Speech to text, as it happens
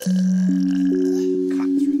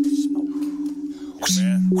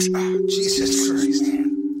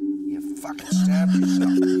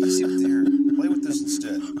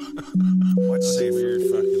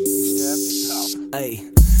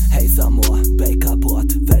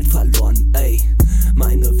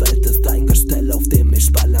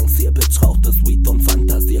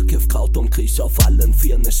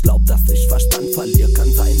Ich glaub, dass ich Verstand verliere, kann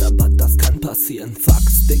sein, aber das kann passieren. Fuck,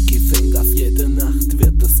 Sticky Fingers, jede Nacht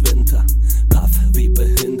wird es Winter. Puff wie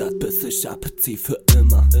behindert, bis ich abzieh für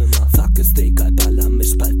immer. Fuck, ist egal, baller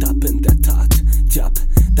mich bald ab in der Tat. Tjap,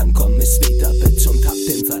 dann komm ich wieder, Bitch, und hab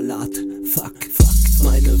den Salat. Fuck,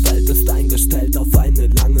 meine Welt ist eingestellt auf eine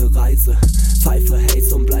lange Reise. Pfeife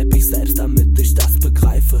Haze und bleib ich selbst, damit ich das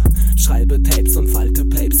begreife. Schreibe Tapes und falte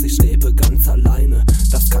Papes, ich lebe ganz alleine.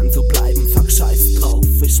 Das kann so bleiben, fuck, scheiß drauf.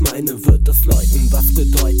 Ich meine, wird es Leuten was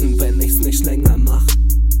bedeuten, wenn ich's nicht länger mach?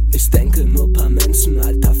 Ich denke nur paar Menschen,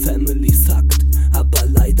 alter, Family sackt. Aber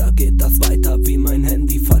leider geht das weiter wie mein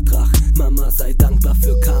Handyvertrag. Mama, sei dankbar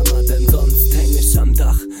für Karma, denn sonst häng ich am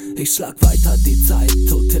Dach. Ich schlag weiter die Zeit,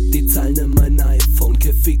 so tipp die Zeilen in mein iPhone.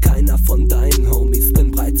 Kiff wie keiner von deinen Homies,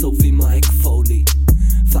 bin breit so wie Mike Foley.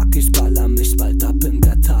 Fuck, ich baller mich bald ab in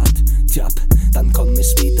der Tat. Tjap, dann komm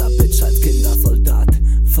ich wieder, Bitch, als Kindersoldat.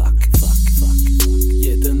 Fuck,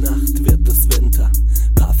 jede Nacht wird es Winter.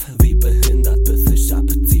 Puff wie behindert, bis ich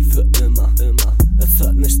abzieh für immer. Es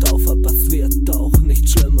hört nicht auf, aber es wird auch nicht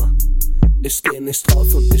schlimmer. Ich geh nicht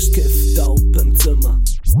raus und ich kiff Dope im Zimmer.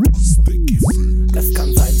 Es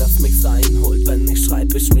kann sein, dass mich's einholt, wenn ich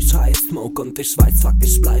schreib, ich mich high smoke. Und ich weiß, fuck,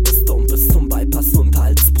 ich bleibe stumm bis zum Bypass und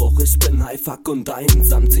Halsbruch. Ich bin high, fuck und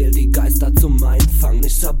einsam, zähl die Geister zum Einfang.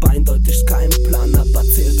 Ich hab eindeutig keinen Plan, aber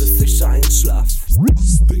zähl bis ich einschlaf.